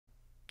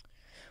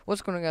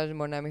What's going on, guys?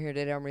 I'm here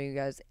today. I'm bringing you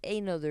guys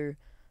another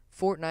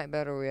Fortnite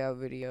Battle Royale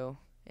video.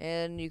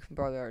 And you can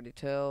probably already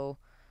tell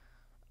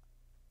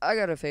I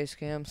got a face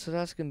cam, so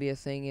that's going to be a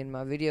thing in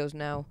my videos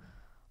now.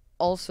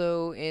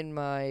 Also, in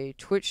my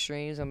Twitch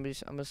streams, I'm going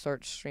to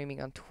start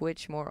streaming on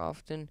Twitch more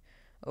often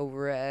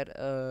over at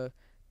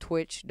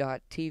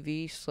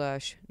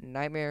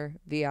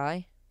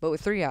twitch.tv/nightmarevi, but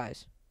with 3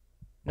 eyes.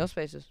 No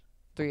spaces.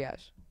 3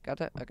 eyes. Got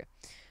that? Okay.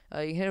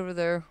 You can head over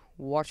there,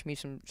 watch me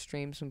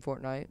stream some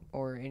Fortnite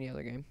or any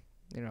other game.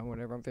 You know,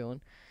 whatever I'm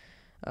feeling.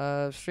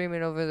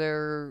 Streaming over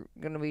there,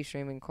 gonna be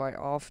streaming quite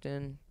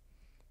often.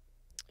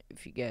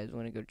 If you guys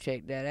want to go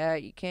check that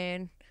out, you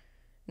can.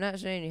 Not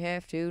saying you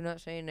have to, not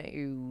saying that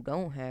you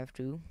don't have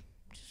to.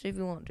 Just if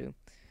you want to.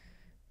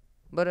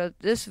 But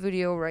this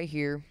video right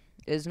here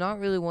is not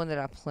really one that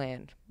I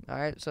planned.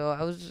 Alright, so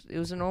it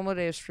was a normal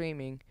day of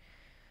streaming.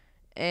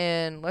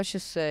 And let's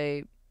just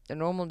say a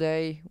normal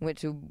day went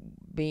to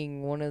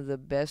being one of the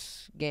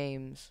best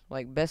games,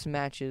 like best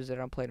matches that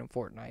I played on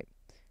Fortnite.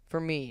 For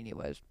me,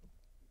 anyways.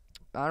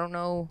 I don't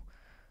know.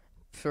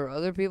 For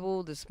other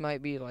people, this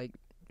might be like,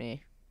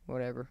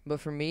 whatever. But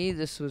for me,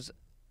 this was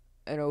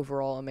an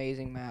overall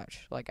amazing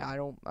match. Like I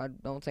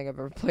don't think I've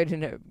ever played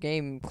in a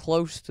game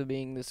close to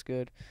being this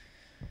good.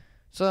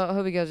 So I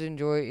hope you guys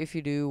enjoy. If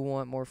you do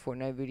want more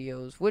Fortnite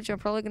videos, which I'm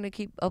probably gonna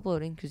keep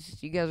uploading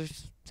because you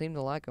guys seem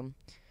to like them.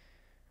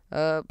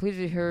 Please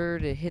be sure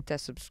to hit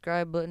that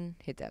subscribe button,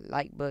 hit that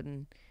like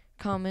button,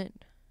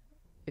 comment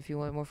if you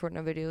want more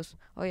Fortnite videos.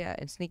 Oh yeah,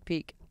 and sneak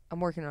peek, I'm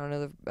working on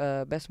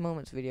another best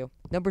moments video,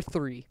 number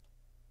 3.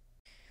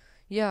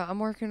 Yeah, I'm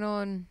working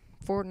on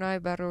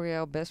Fortnite Battle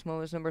Royale best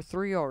moments number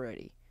 3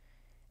 already.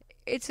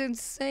 It's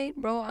insane,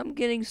 bro. I'm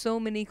getting so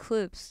many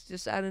clips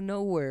just out of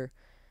nowhere.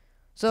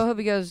 So I hope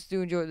you guys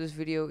do enjoy this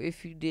video.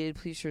 If you did,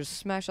 please sure to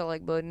smash that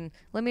like button.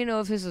 Let me know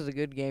if this is a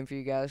good game for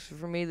you guys.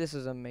 For me, this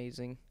is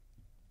amazing.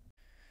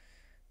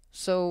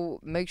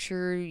 So make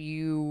sure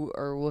you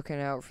are looking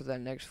out for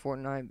that next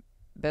Fortnite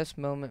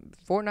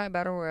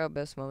Battle Royale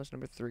best moments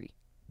number 3.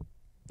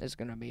 It's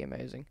gonna be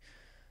amazing.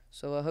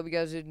 So I hope you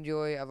guys did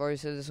enjoy. I've already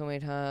said this so many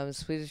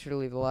times. Please be sure to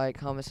leave a like,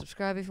 comment,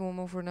 subscribe if you want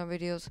more Fortnite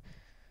videos.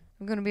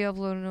 I'm gonna be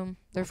uploading them.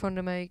 They're fun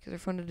to make. They're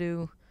fun to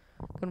do.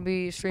 I'm gonna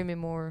be streaming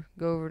more.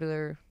 Go over to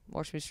there,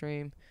 watch me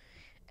stream,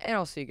 and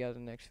I'll see you guys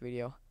in the next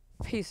video.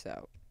 Peace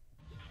out.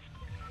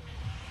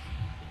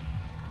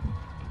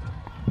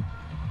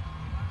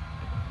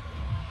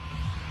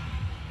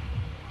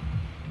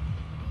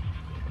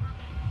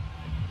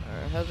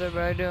 Alright, how's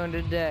everybody doing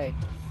today?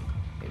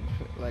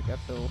 Like I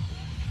feel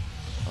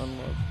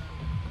unloved.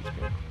 That's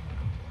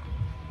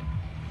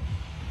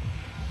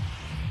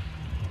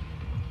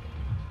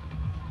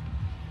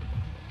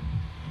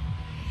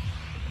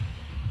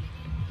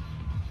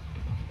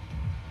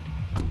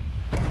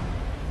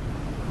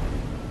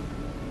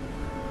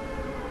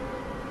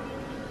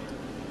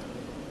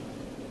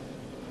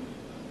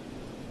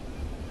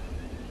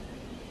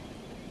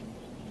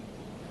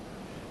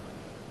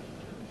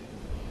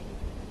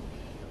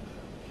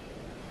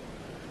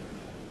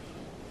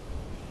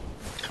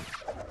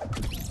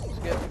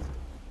good.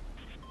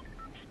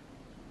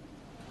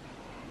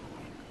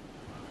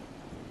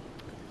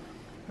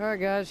 Alright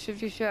guys,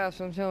 shift your shafts,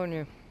 I'm telling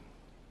you.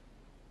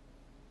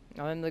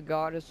 I'm the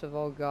goddess of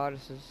all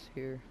goddesses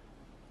here.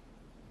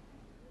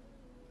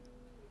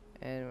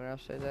 And when I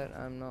say that,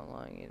 I'm not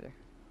lying either.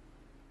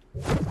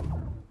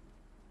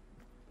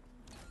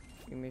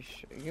 Give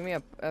me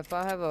a, if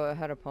I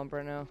had a pump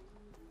right now,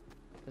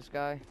 this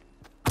guy.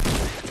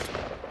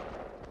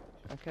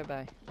 Okay,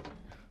 bye.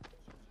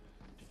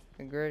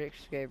 A great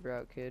escape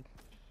route, kid.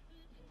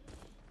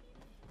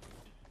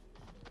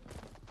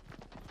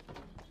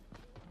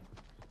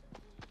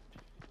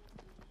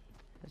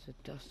 As the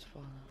dust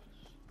follows.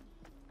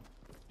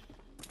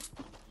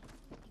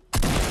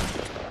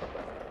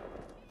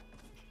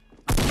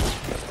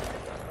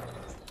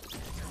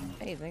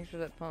 Hey, thanks for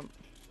that pump.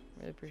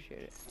 Really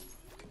appreciate it.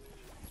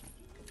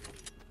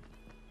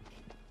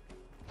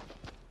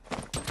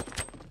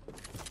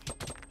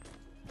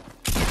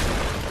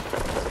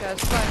 This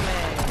guy's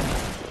Spider-Man.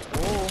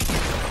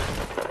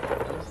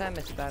 Whoa. Almost had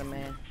me,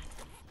 Spider-Man.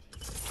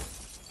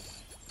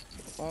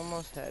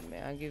 Almost had me,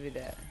 I'll give you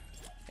that.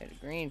 Had a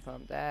green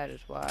pump, that is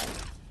why.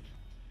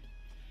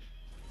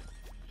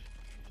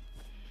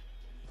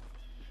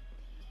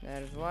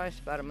 That is why,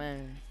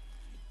 Spider-Man.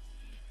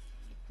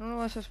 I don't know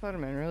why I said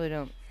Spider-Man, I really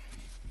don't.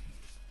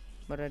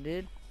 But I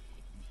did.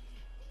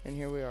 And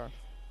here we are.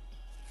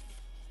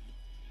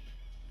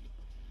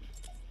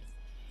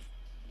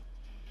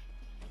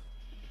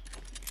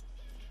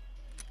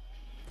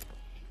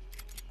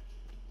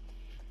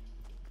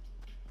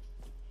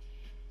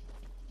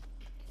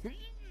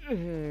 I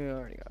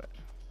already got it.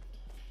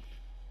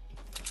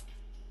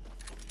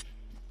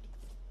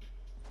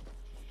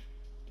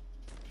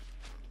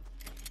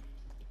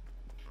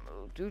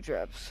 Oh, 2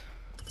 traps.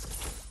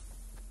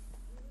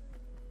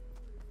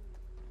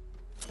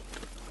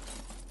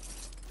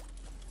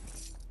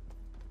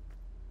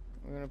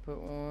 We're gonna put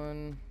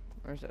one.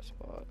 Where's that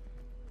spot?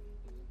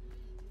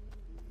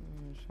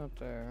 It's up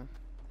there.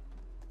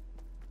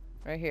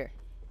 Right here.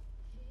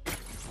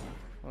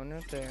 One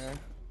up there.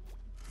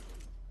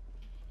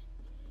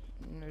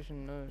 And there's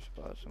another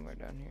spot somewhere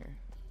down here.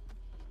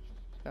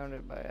 Found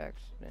it by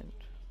accident.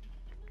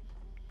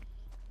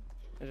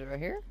 Is it right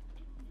here?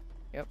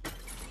 Yep.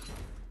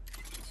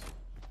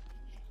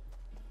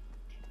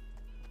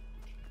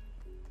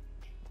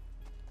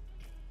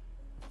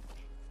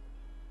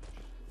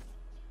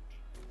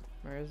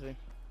 Where is he?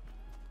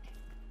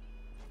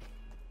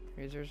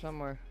 He's here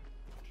somewhere.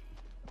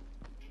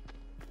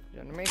 He's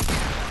under me. Sorry,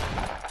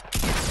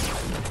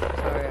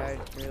 I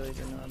really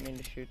did not mean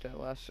to shoot that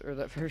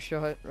that first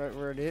shot right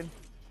where I did.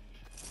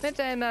 Meant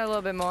to aim that a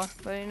little bit more,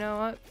 but you know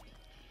what?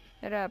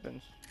 It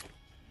happens.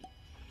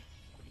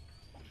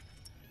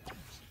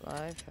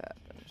 Life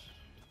happens.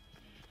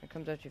 It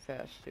comes at you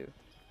fast too.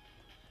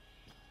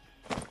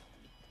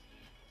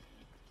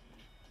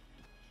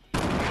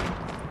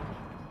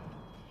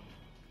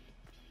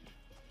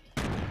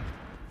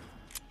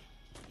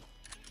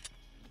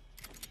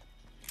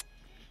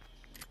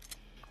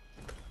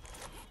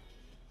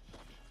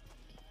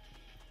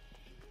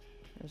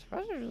 I'm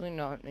surprised there's really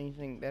not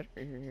anything better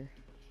here.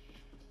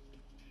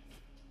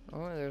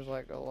 Oh, there's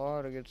like a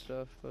lot of good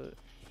stuff, but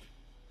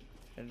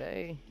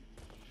today,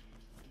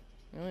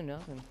 really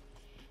nothing.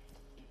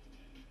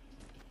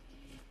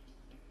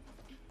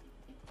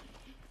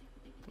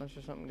 Unless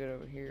there's something good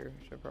over here,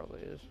 which there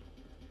probably is.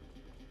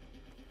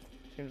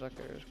 Seems like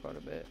there is quite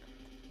a bit.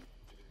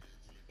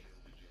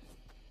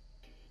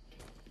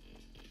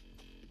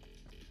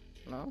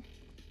 No?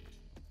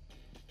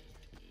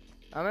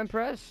 I'm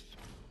impressed.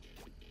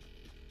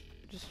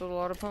 Just a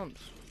lot of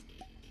pumps.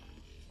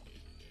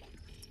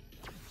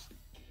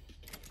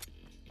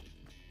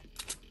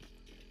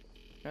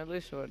 At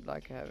least I would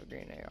like to have a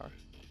green AR.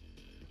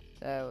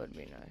 That would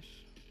be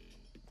nice.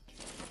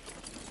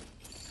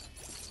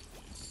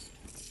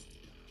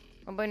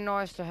 It'd be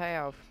nice to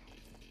have.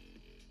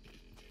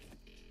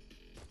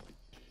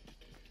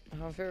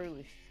 I'm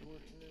fairly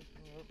short in this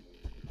one.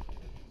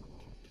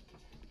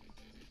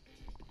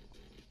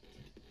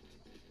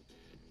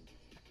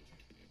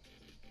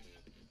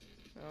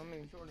 I'm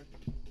even shorter.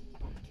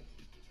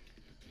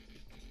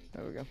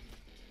 There we go.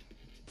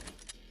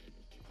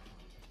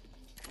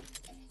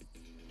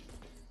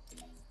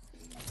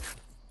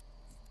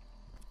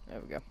 There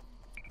we go.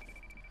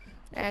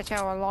 That's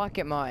how I like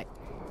it, mate.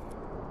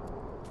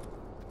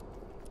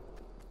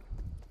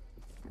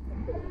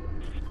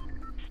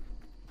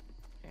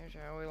 That's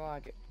how we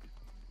like it.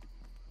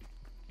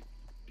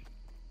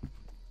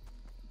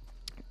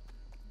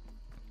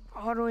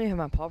 Oh, I don't even have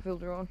my pop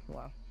filter on?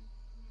 Wow.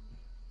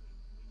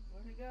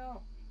 Where'd it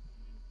go?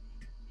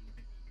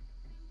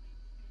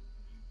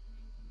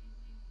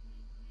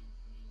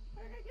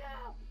 Where'd it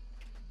go?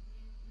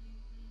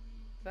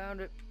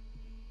 Found it.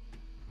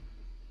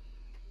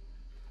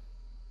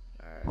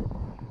 Alright. Alright.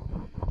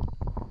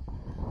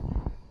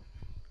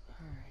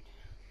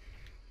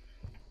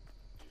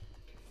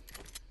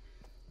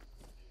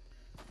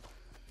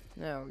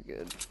 Now we're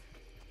good.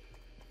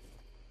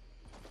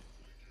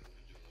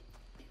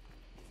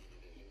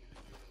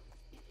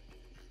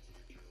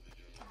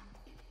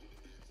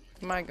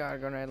 My god,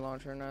 grenade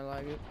launcher, and I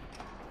like it.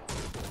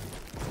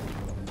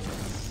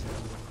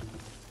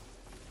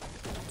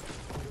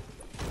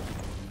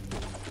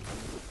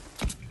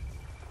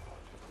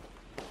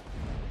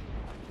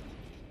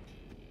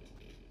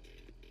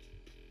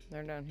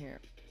 They're down here.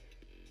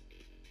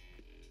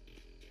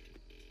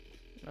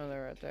 No,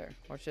 they're right there.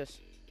 Watch this.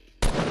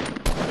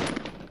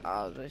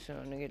 Oh, they should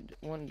only get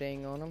one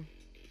ding on them.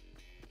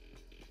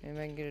 Maybe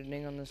I can get a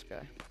ding on this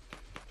guy.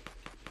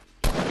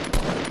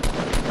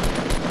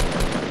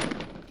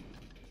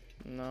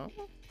 No.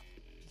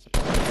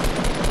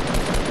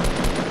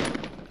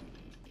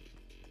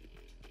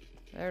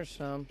 There's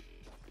some.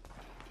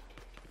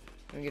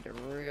 Let me get the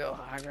real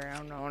high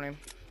ground on him.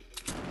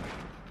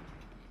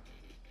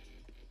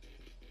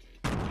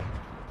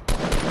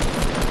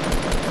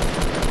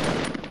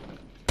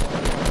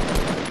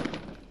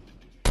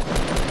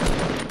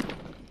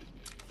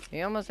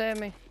 He almost had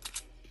me.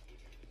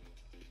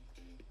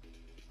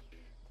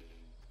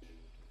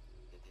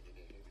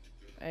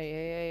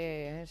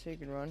 Hey, I didn't say you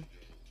could run.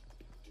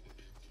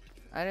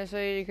 I didn't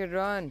say you could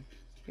run.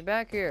 Get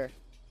back here.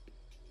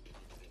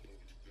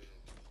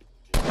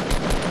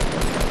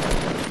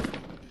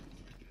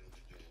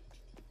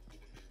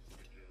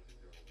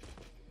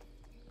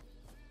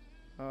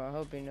 Oh, I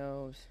hope he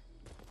knows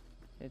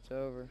it's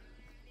over.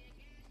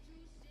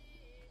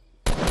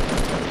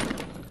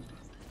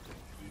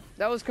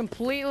 That was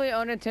completely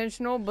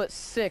unintentional, but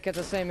sick at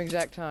the same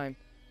exact time.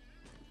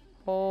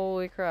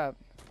 Holy crap.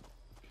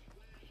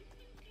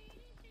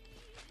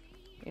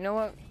 You know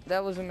what?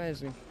 That was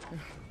amazing.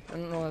 I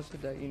don't know how to say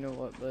that, you know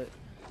what, but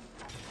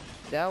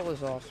that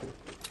was awesome.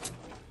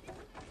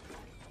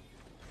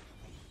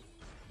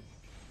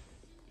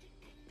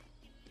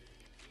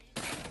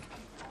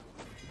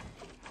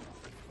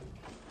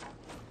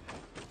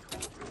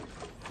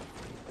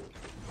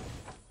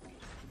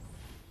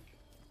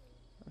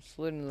 I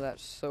slid into that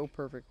so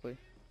perfectly.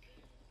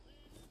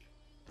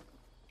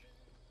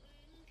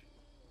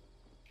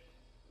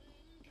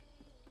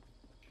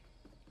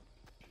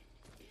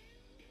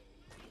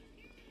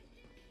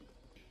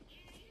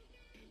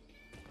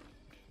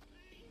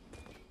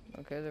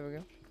 Okay, there we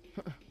go.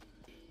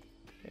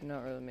 Did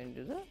not really mean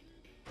to do that.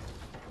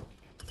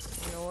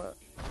 You know what?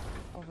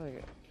 I'll take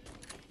it.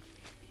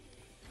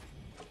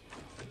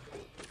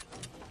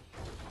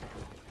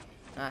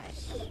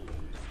 Nice.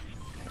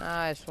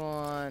 Nice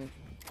one.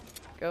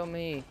 Go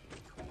me.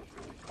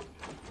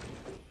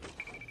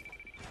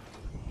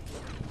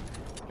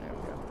 There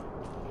we go.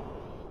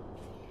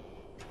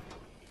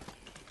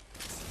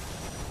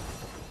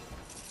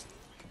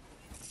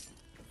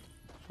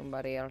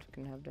 Somebody else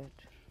can have that.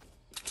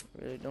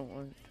 Really don't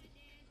want it.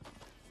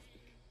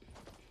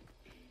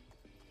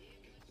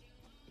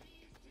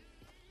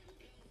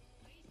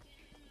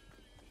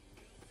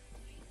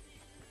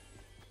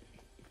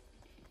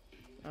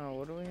 Oh,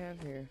 what do we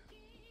have here?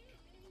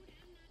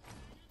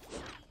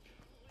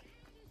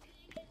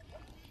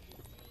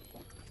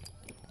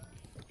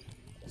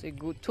 See,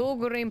 two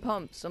green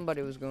pumps.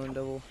 Somebody was going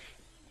double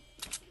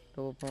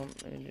pump.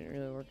 It didn't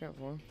really work out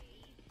for him.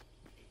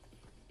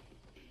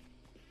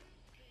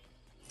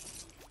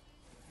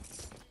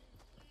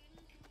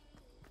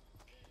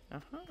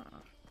 Aha.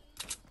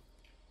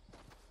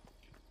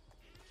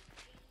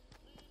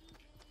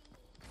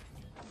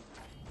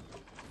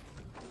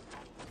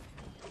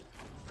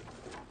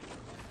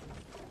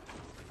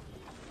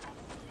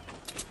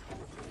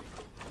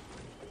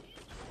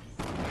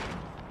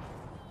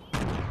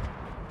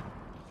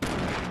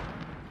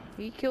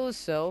 He killed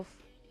himself.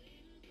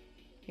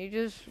 He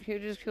just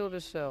killed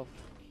himself.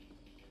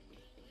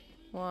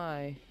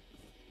 Why?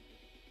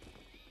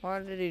 Why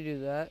did he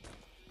do that?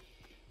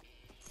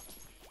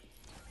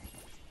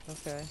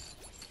 Okay.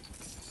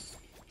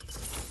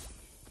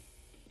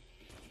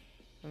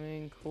 I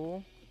mean,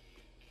 cool.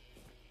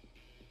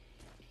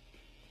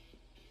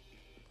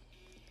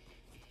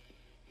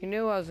 He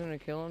knew I was gonna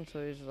kill him,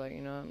 so he's like,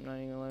 you know, I'm not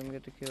even gonna let him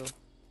get the kill.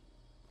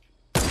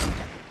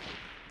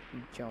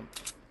 He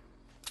jumped.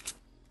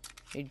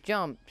 He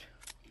jumped.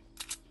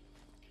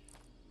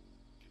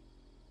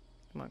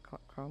 Come on,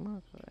 crawl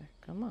up there.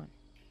 Come on.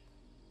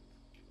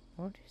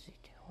 What is he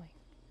doing?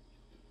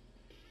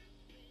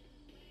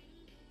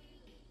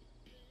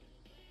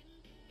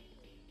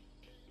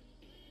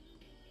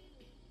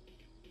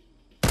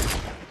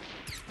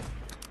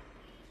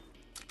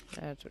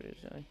 That's what he's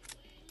doing.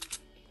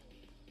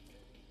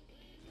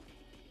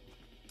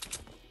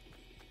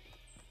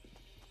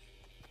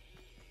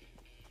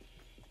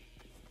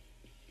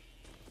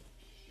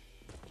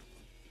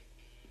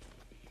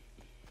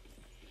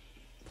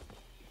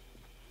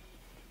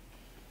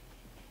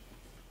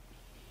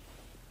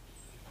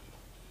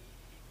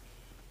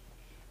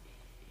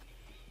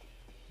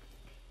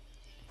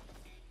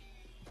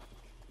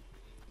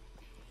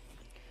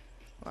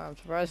 Wow, I'm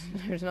surprised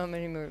there's not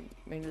many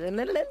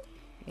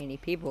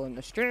people in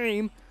the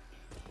stream.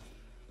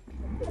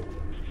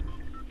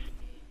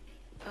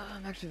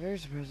 I'm actually very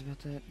surprised about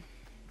that.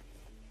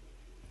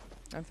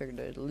 I figured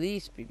there'd at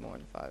least be more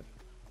than 5.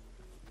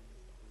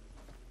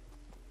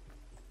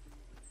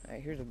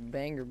 Alright, here's a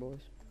banger, boys.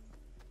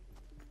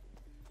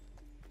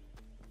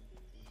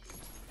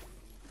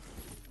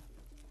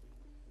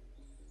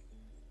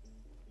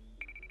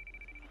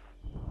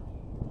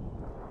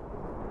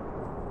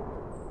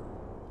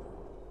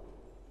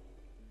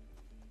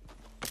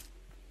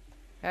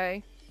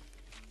 Hey.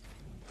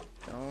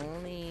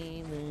 Don't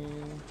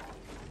even.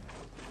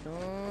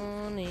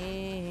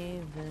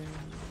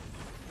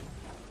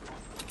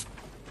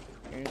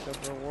 You're yourself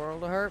for a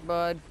world of hurt,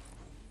 bud.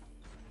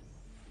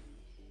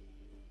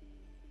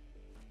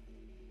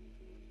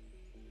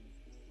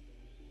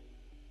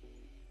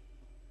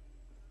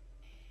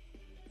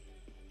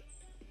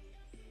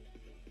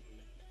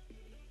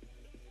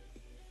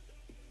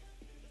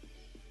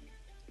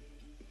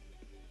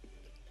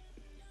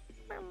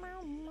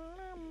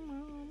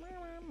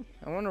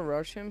 I want to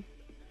rush him.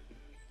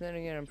 Then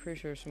again, I'm pretty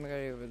sure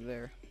somebody over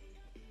there.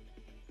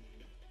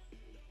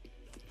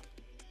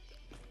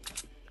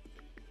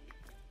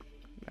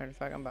 Matter of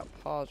fact, I'm about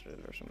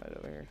positive there's somebody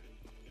over here.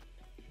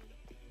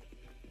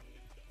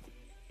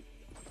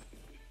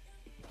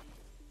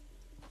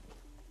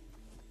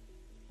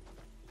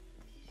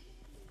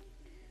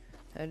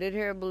 I did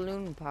hear a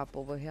balloon pop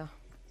over here.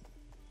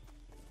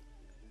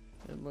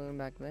 There's a balloon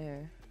back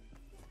there.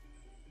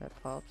 That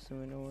pops,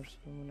 and we know where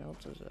someone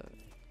else is at.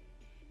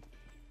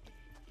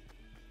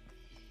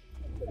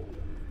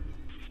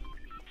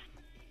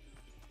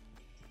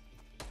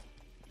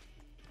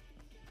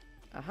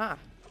 Aha!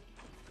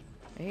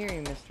 I hear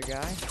you, Mr.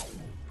 Guy.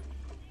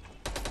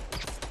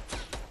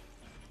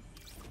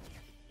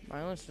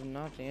 Violence is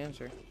not the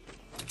answer.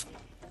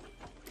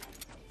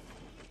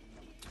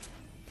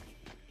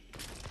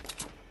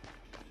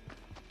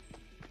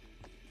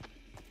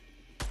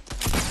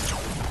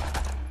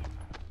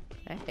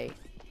 Hey.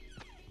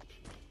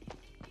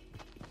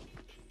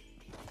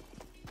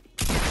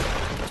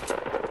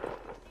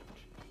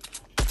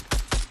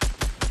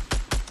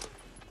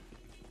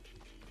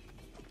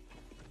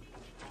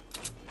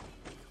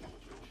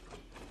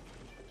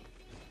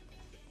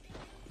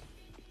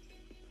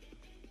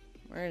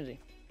 Where is he?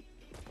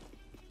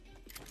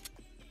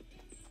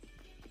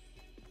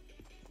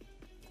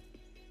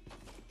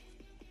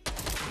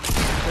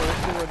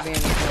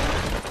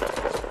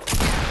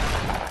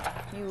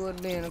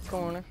 would be in a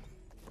corner.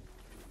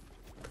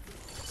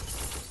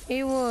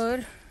 He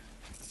would.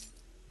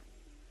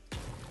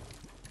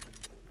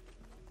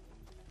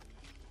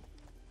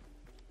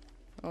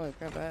 Holy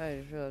crap, I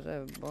just realized I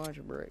have a bunch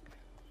of brick.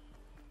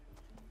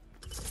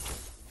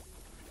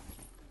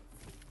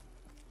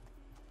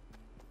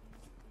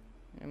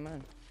 Never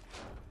mind.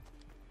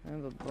 I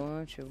have a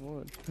bunch of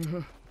wood.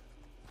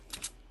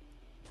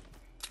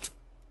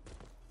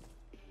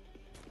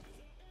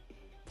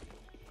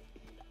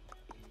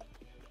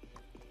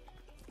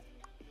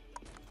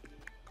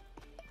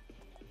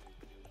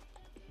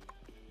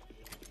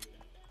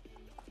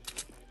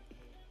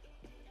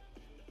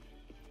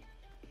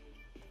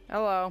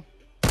 Hello.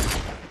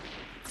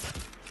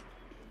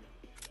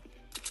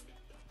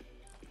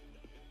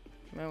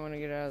 Might want to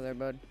get out of there,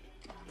 bud.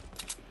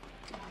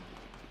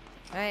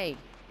 Hey.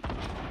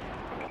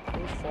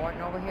 Who's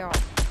fighting over here?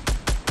 What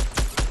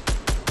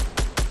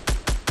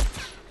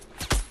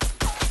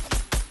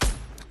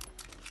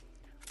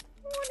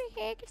the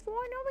heck is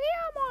fighting over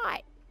here,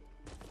 mate?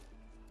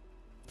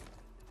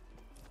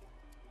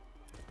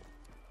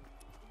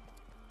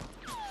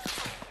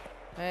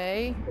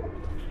 Hey.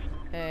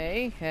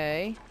 Hey,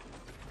 hey.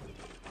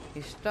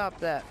 You stop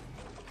that.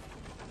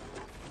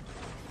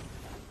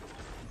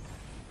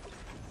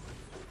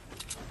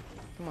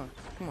 Come on,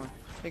 come on.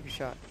 Take a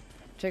shot.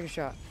 Take a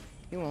shot.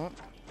 You won't.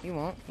 You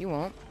won't. You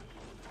won't.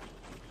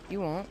 You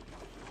won't.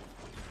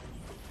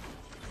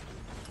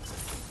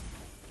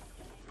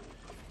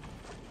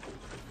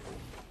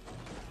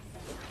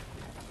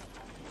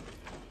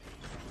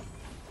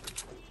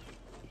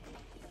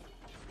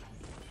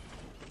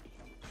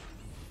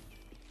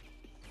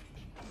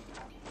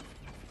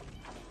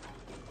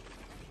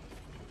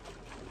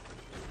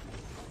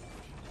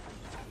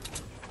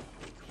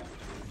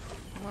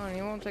 Come on,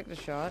 you won't take the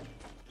shot.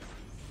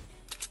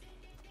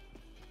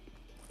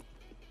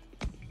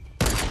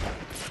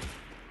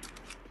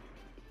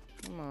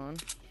 Come on.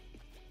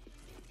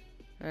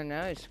 And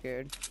now he's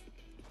scared.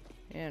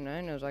 Yeah, now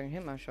he knows I can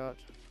hit my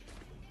shots.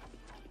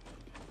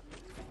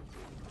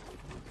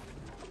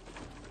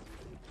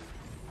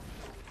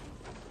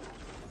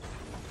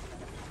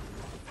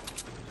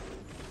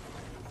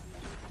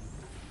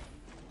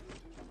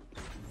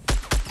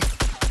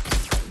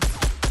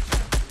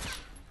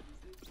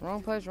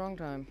 Wrong place, wrong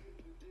time.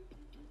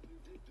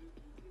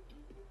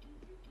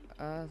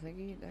 I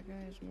think that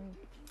guy has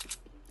moved.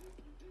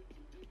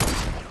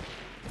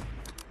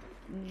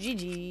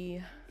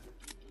 GG.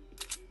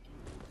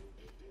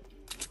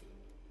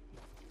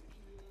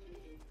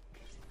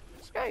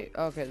 This guy.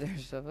 Okay,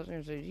 there's stuff. I was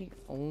gonna say, did he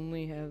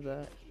only have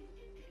that?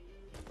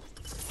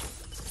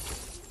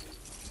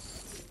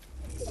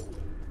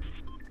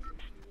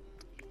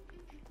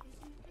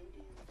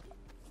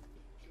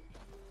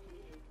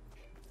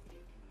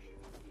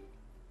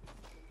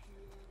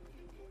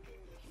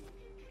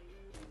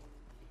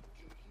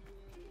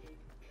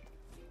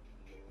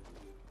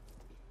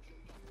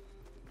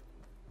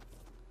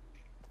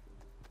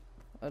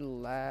 I'd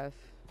laugh.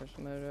 There's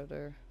somebody right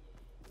there.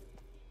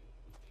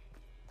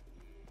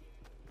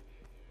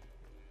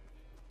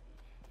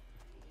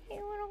 Hey,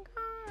 little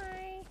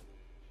guy.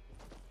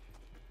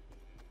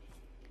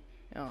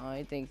 Oh,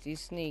 he thinks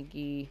he's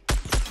sneaky.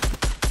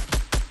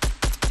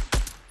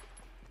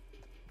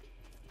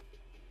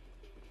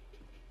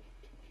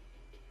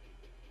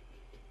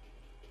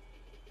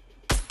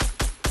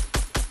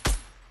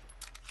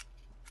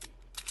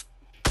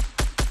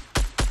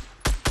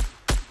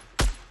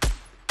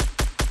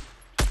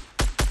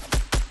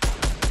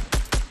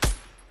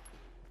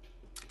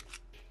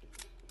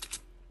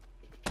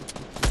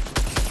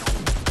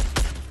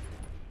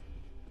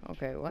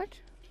 Okay, what?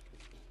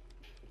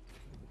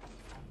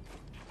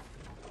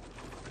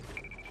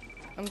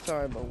 I'm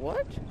sorry, but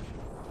what?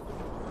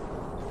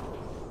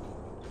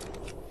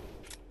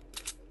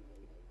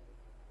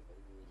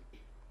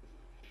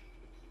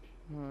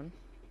 Come on.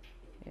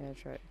 Yeah,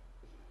 that's right.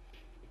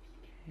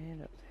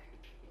 Hand up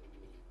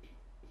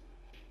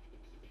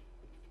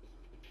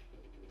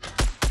there.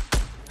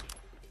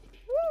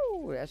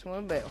 Woo! That's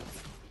one bell.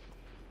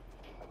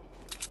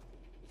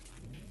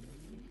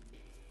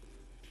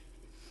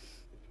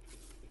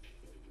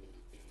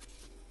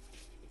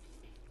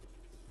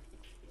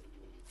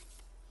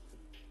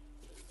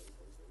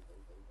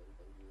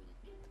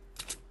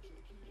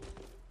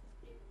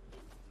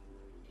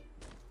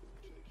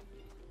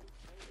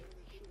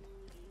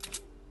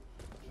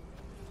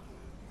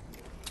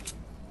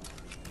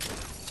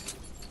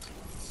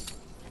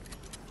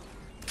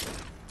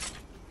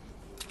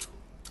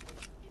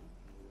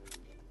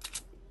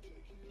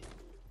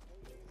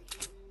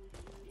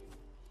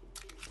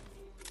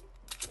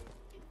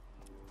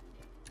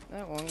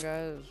 That one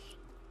guy is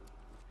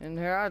in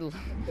there.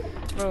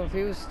 Bro, if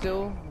he was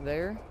still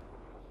there,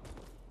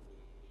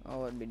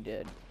 oh, I'd be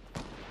dead.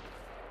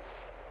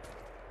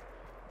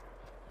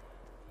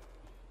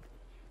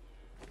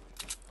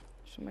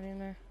 Somebody in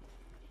there?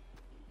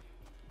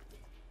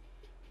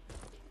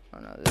 Oh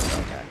no, this is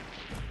okay.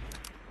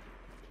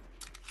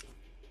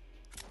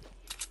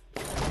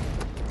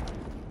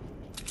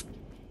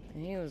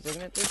 And he was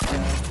looking at this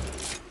guy.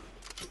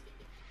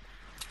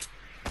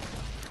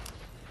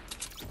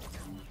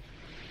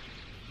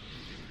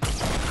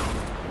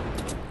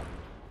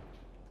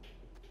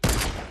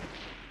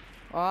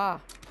 Ah.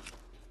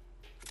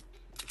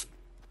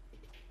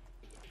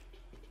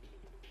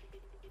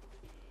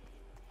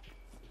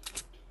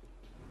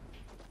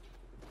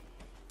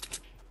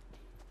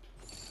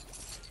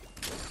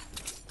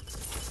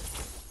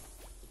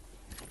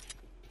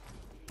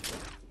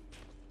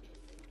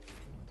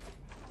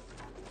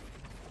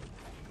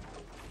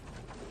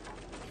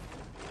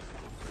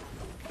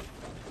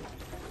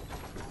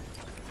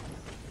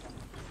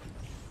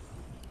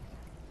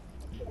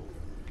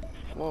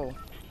 Whoa.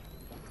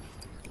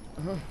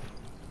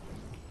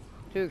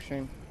 Too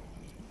extreme.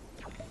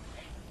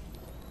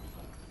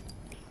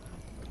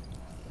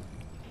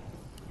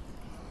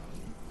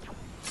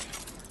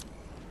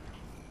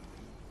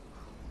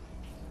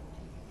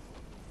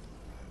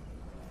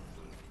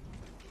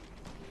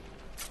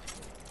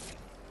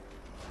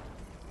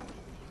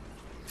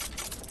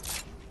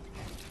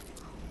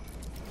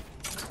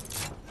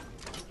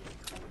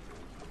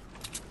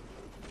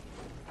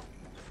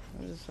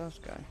 Where's this sauce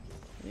guy?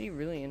 Is he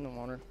really in the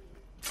water?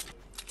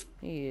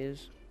 He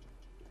is.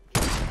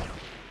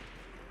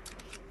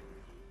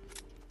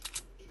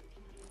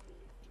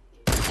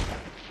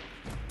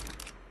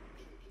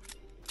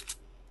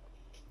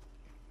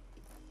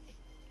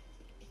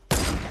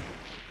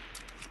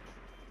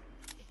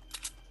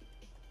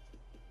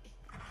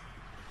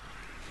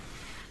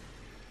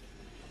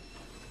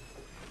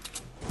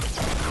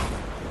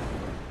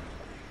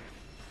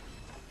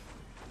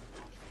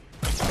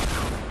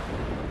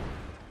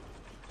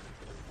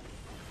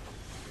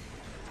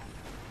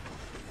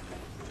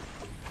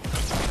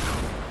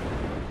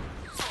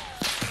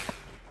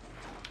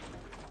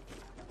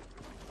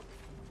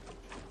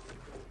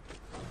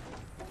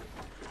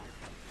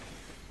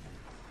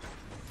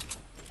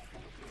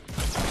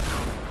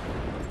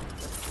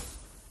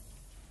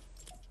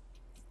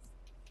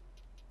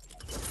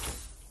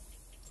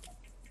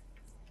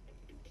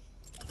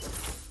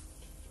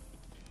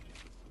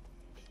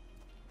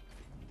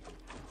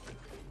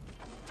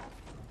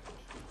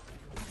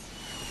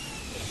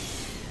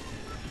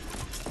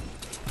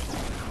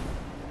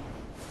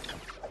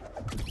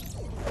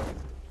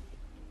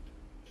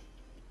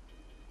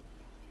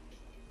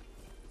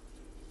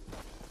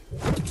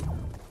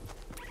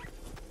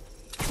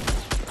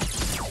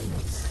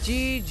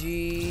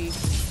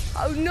 GG.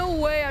 Oh, no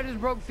way I just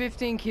broke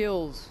 15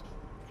 kills.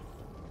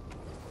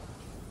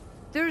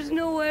 There's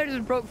no way I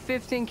just broke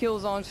 15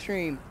 kills on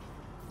stream.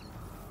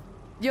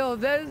 Yo,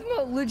 that is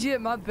not legit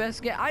my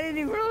best game. I didn't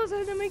even realize I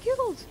had that many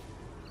kills.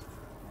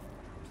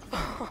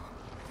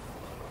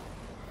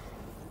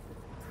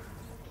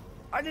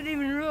 I didn't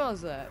even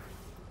realize that.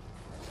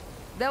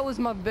 That was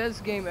my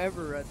best game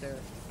ever right there.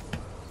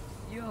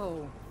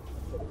 Yo.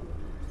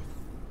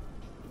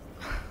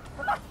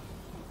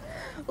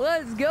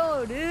 Let's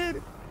go,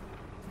 dude.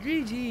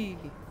 GG.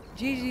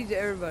 GG to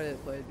everybody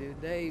that played,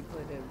 dude. They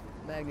played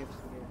a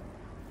magnificent game.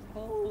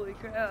 Holy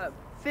crap.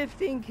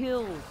 15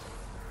 kills.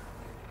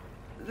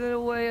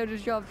 No way I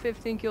just dropped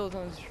 15 kills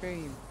on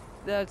stream.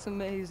 That's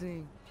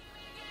amazing.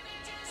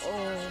 Oh,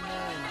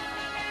 man.